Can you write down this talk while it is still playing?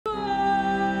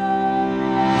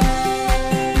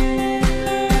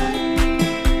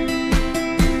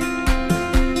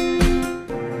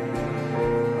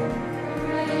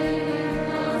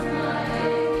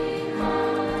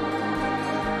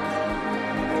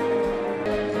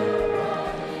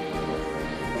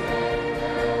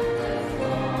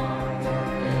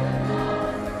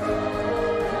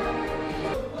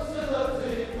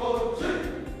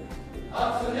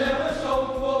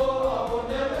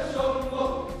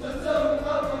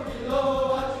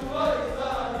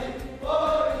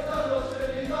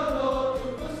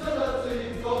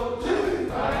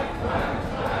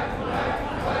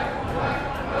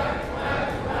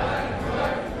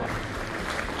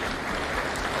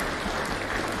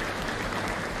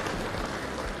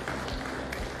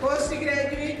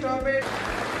Postgraduate topic.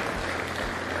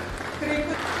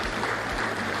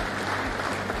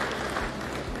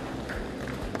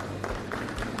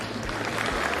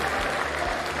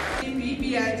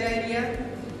 B. Acharya,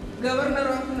 Governor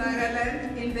of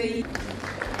Nagaland in the East.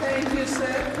 Thank you,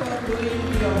 sir, for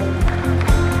doing the honor.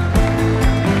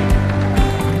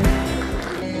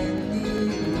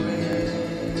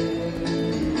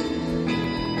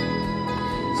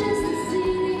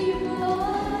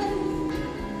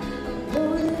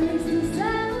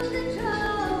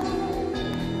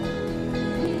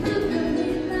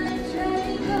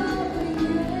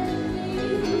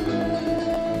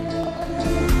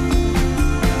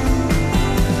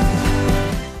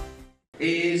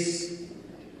 Is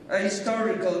a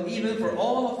historical even for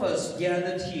all of us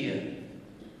gathered here.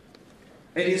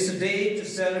 It is a day to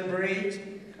celebrate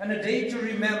and a day to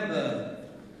remember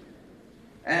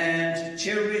and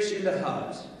cherish in the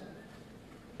heart.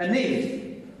 And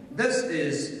if this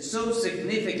is so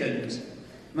significant,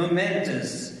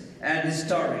 momentous, and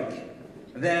historic,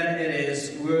 then it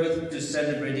is worth to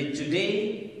celebrate it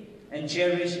today and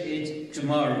cherish it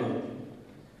tomorrow.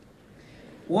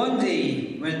 One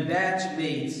day, when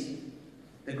batchmates,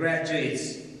 the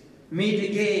graduates, meet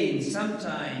again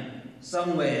sometime,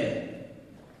 somewhere,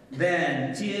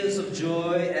 then tears of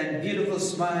joy and beautiful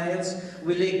smiles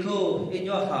will echo in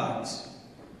your heart.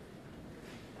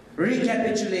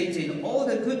 Recapitulating all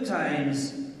the good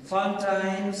times, fun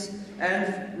times,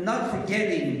 and not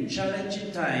forgetting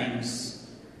challenging times,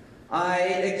 I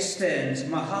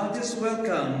extend my heartiest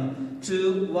welcome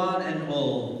to one and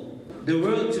all. The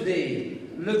world today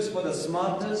looks for the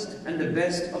smartest and the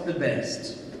best of the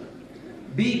best.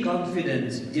 Be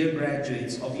confident, dear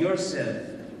graduates, of yourself.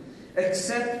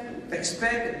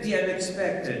 Expect the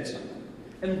unexpected.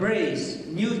 Embrace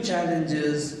new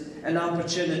challenges and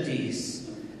opportunities,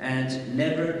 and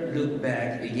never look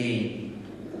back again.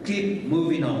 Keep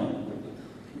moving on.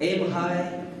 Aim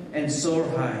high and soar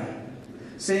high.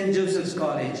 St. Joseph's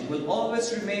College will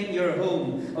always remain your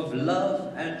home of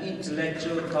love and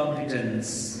intellectual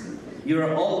competence. You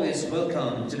are always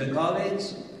welcome to the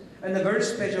college, and a very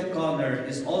special corner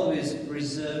is always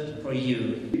reserved for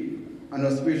you. An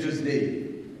auspicious day,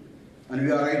 and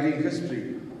we are writing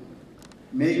history,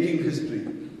 making history,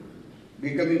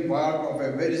 becoming part of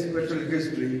a very special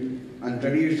history and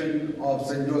tradition of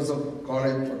St. Joseph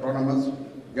College Autonomous,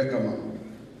 Kohima.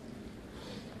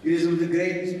 It is with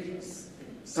great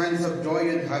sense of joy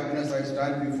and happiness I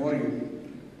stand before you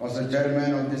as the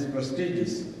chairman of this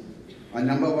prestigious and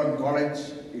 #1 college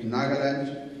in Nagaland,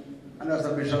 and as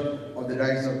a bishop of the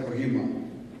Diocese of Kohima,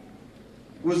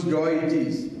 whose joy it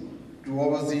is to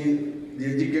oversee the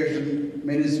education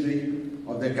ministry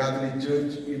of the Catholic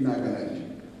Church in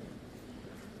Nagaland.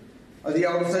 At the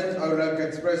outset, I would like to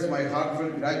express my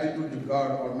heartfelt gratitude to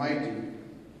God Almighty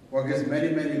for His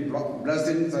many, many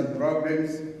blessings and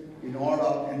programs in all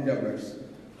our endeavors.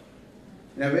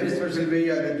 In a very special way,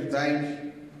 I would like to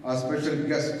thank our special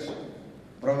guest,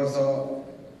 Professor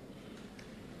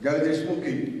Jagdish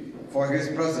Mukhi, for his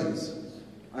presence.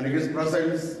 And his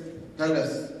presence tells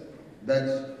us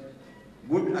that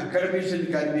good academicians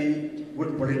can be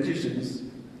good politicians,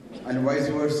 and vice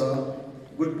versa,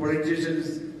 good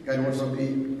politicians can also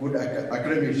be good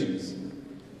academicians,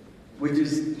 which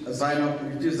is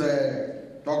a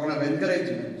token of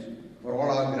encouragement for all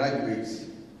our graduates.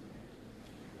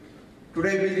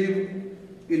 Today we live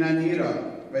in an era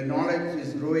when knowledge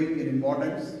is growing in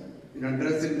importance in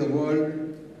addressing the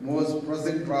world's most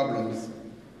pressing problems,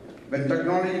 when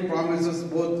technology promises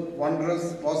both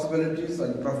wondrous possibilities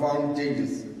and profound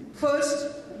changes. First,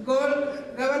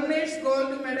 Governor's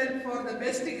Gold Medal for the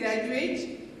Best Graduate,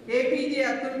 APJ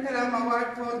Abdul Kalam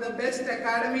Award for the Best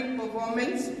Academic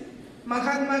Performance,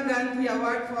 Mahatma Gandhi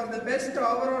Award for the Best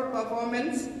Overall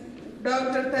Performance,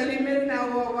 Dr. Talimir Nao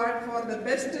Award for the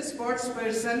Best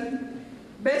Sportsperson,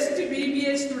 Best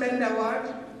BBA Student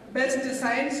Award, Best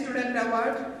Science Student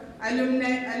Award,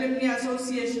 Alumni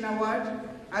Association Award,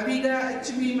 Abiga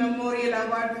HB Memorial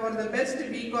Award for the Best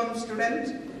BCom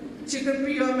Student,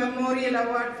 Chikaprio Memorial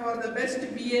Award for the Best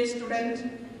BA Student,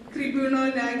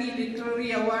 Kribuno Nagi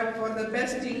Literary Award for the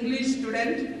Best English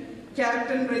Student,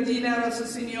 Captain Regina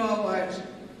Rossosino Award.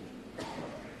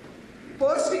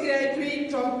 Postgraduate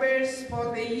toppers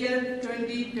for the year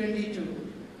 2022.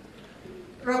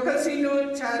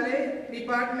 Rokasino Chale,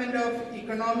 Department of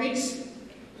Economics,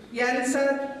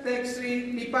 Yansat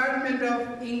Texri, Department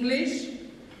of English,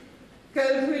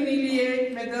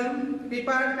 Kalfunilie Medam,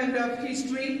 Department of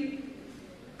History,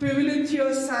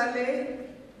 Privilegio Sale,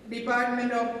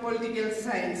 Department of Political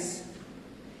Science.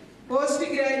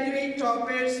 Postgraduate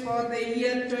toppers for the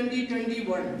year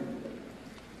 2021.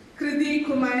 Kriti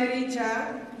Kumari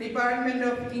Cha, Department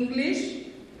of English.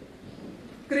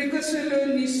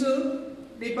 Krikusulu Nisu,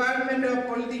 Department of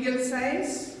Political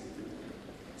Science.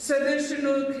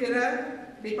 Sadhishanu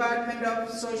Khira, Department of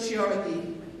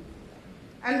Sociology.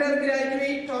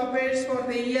 Undergraduate toppers for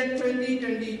the year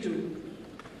 2022.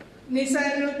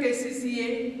 Nisanu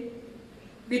KCCA,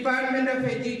 Department of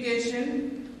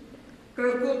Education.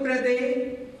 Kroku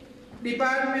Prade,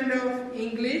 Department of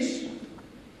English.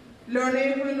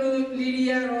 Lonehunu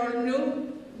Lydia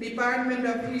Rolnu, Department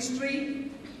of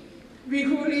History.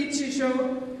 Vihuli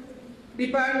Chisho,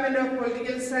 Department of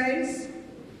Political Science.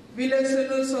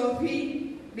 Vilasunu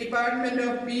Sophie, Department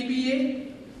of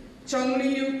BBA.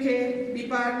 Chongli UK,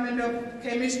 Department of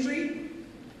Chemistry.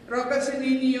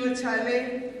 Rokasaninio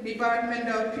Chale, Department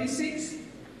of Physics.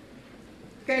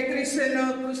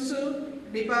 Kekriseno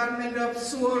Kusu, Department of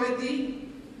Zoology.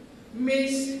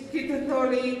 Miss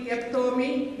Kitatholi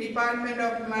Yaptomi, Department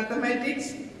of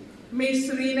Mathematics. Miss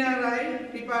Rina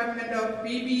Rai, Department of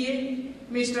BBA.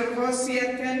 Mr.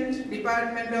 Hosia Kent,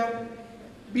 Department of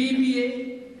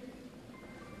BBA.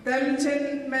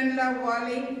 Damchen Menla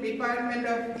Walling, Department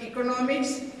of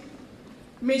Economics.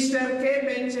 Mr. K.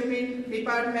 Benjamin,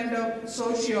 Department of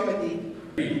Sociology.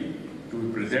 To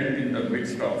be present in the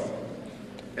midst of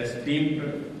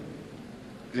esteemed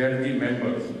clergy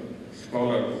members,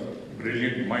 scholars,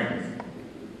 brilliant minds,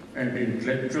 and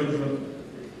intellectuals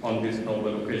on this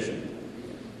noble occasion.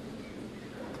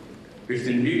 It's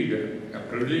indeed a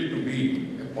privilege to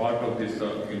be a part of this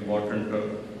important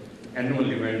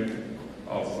annual event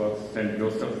of St.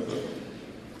 Joseph's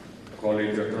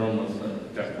College Autonomous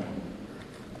Tehran.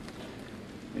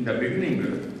 In the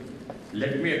beginning,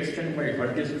 let me extend my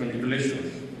heartiest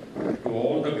congratulations to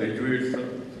all the graduates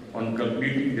on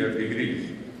completing their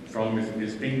degrees from this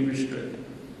distinguished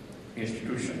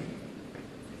institution.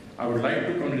 I would like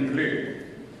to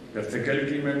congratulate the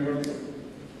faculty members,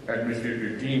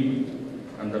 administrative team,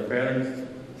 and the parents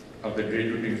of the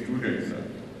graduating students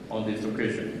on this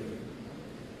occasion.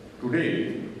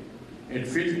 Today, it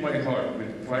fills my heart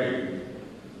with pride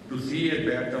to see a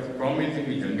batch of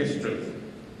promising youngsters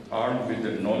armed with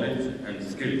the knowledge and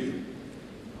skills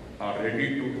are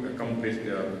ready to accomplish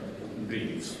their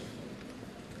dreams.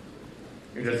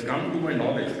 It has come to my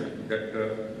knowledge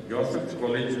that Joseph's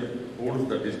College holds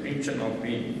the distinction of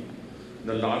being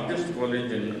the largest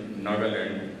college in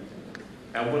Nagaland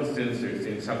ever since its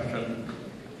inception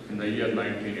in the year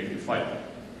 1985.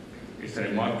 It's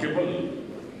remarkable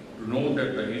to know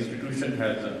that the institution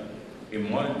has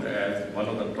emerged as one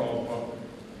of the top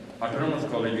autonomous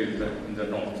colleges in the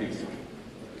Northeast.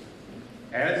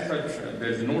 As such, there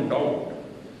is no doubt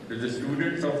that the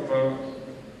students of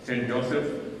St.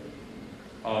 Joseph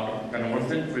are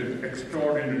conversant with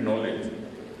extraordinary knowledge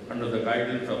under the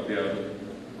guidance of their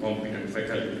competent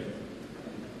faculty.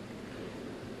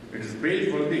 It is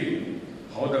praiseworthy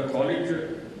how the college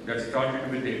that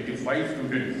started with 85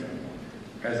 students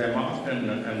has amassed an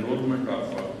enrollment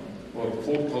of over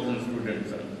 4,000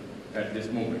 students at this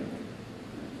moment.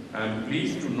 I am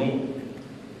pleased to know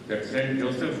that St.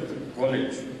 Joseph's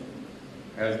College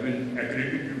has been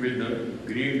accredited with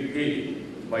the grade A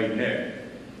by NET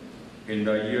in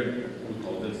the year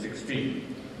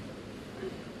 2016.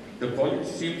 The college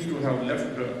seems to have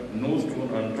left no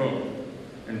stone unturned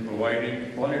in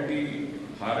providing quality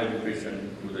higher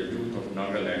education to the youth of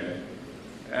Nagaland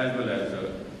as well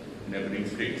as neighboring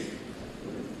states.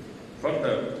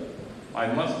 Further, I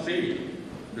must say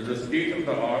that the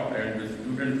state-of-the-art and the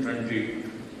student-friendly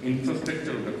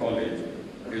infrastructure of the college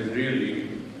is really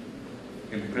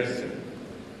impressive.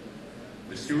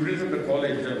 The students of the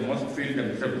college must feel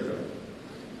themselves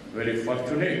very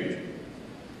fortunate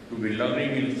to be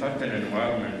learning in such an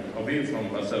environment away from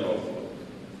hustle of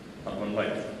urban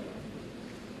life.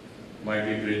 My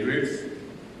dear graduates,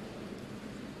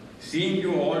 seeing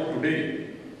you all today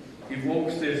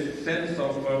evokes a sense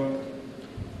of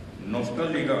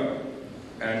nostalgia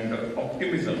and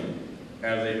optimism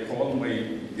as I call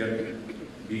my journey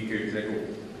decades ago.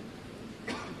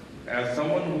 As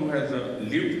someone who has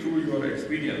lived through your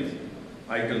experience,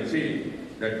 I can say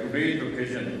that today's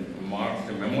occasion marks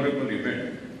a memorable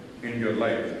event in your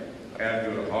life as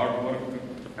your hard work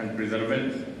and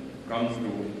perseverance comes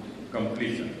to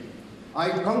completion. I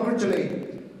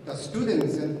congratulate the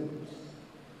students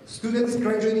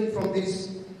graduating from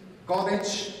this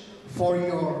college for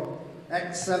your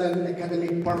excellent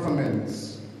academic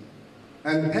performance,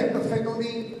 and thank the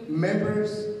faculty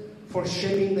members for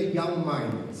shaping the young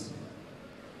minds.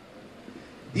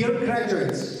 Dear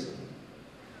graduates,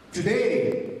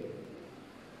 today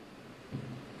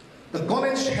the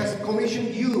college has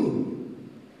commissioned you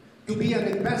to be an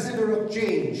ambassador of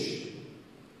change,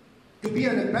 to be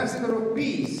an ambassador of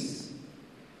peace,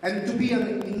 and to be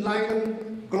an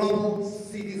enlightened global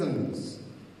citizens.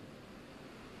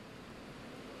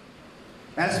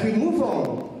 As we move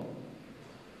on,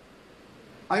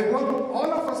 I want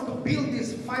all of us to build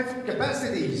these 5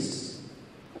 capacities.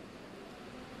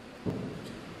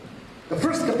 The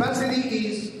first capacity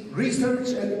is research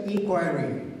and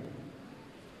inquiry.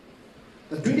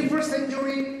 The 21st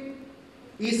century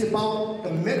is about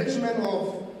the management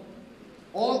of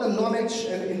all the knowledge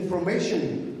and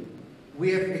information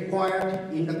we have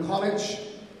acquired in the college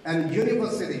and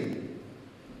university,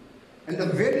 and the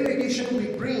value addition we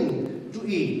bring to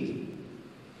it.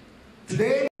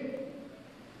 Today,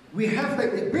 we have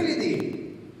the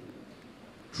ability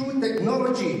through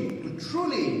technology to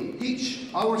truly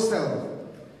teach ourselves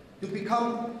to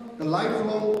become the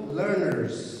lifelong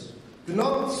learners, to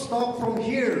not stop from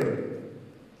here,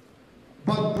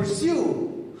 but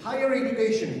pursue higher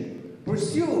education,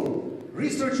 pursue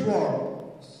research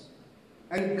works,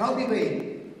 and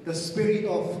cultivate the spirit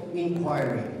of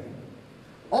inquiry.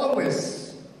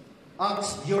 Always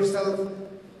ask yourself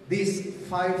these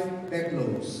 5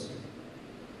 backlogs.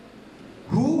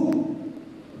 Who,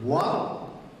 what,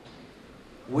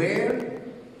 where,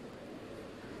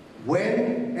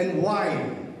 when, and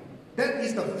why. That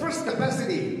is the first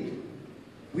capacity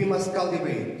we must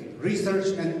cultivate,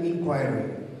 research and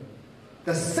inquiry.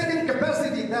 The second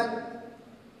capacity that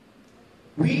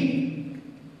we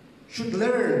should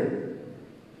learn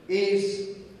is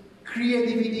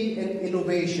creativity and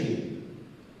innovation.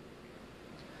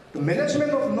 The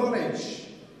management of knowledge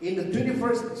in the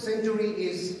 21st century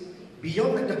is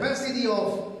beyond the capacity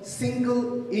of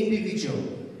single individual.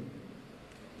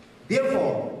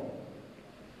 Therefore,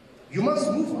 you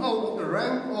must move out of the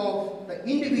realm of the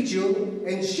individual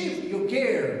and shift your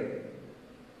care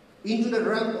into the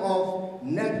realm of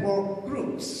network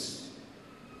groups.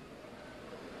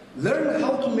 Learn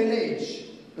how to manage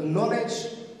the knowledge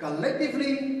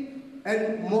collectively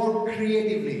and more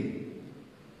creatively.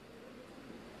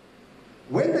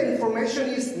 When the information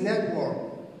is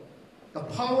networked, the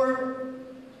power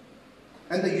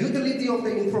and the utility of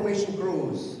the information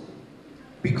grows,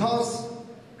 because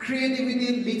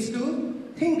creativity leads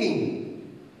to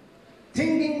thinking.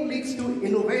 Thinking leads to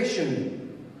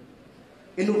innovation.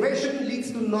 Innovation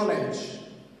leads to knowledge,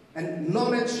 and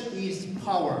knowledge is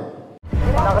power.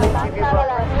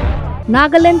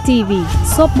 Nagaland TV,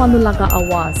 Sob Manulaga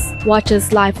Awas. Watch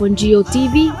us live on Geo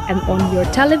TV and on your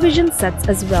television sets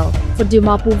as well. For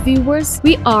Dimapur viewers,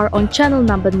 we are on channel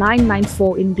number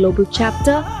 994 in Global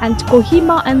Chapter, and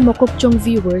Kohima and Mokokchung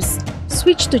viewers,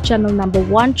 switch to channel number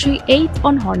 138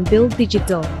 on Hornbill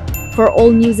Digital. For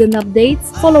all news and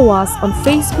updates, follow us on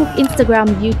Facebook, Instagram,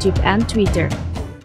 YouTube, and Twitter.